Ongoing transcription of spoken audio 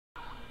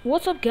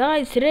What's up,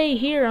 guys? Today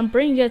here I'm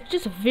bringing you guys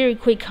just a very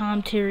quick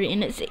commentary,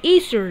 and it's an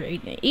Easter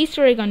egg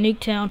on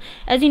Nuketown.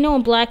 As you know,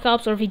 in Black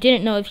Ops, or if you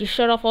didn't know, if you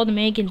shut off all the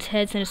mannequins'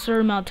 heads in a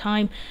certain amount of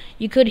time,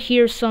 you could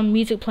hear some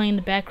music playing in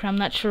the background. I'm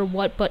not sure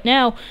what, but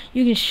now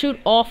you can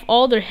shoot off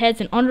all their heads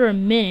in under a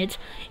minute,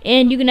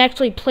 and you can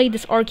actually play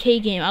this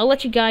arcade game. I'll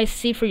let you guys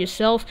see for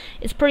yourselves.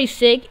 It's pretty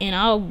sick, and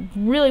I'll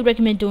really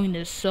recommend doing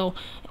this. So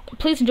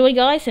please enjoy,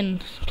 guys,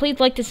 and please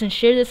like this and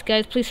share this,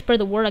 guys. Please spread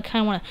the word. I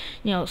kind of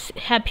want to,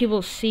 have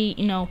people see,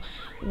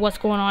 what's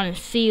going on and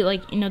see,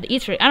 the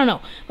Easter egg. I don't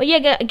know. But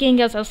yeah, again,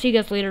 guys, I'll see you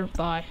guys later.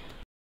 Bye.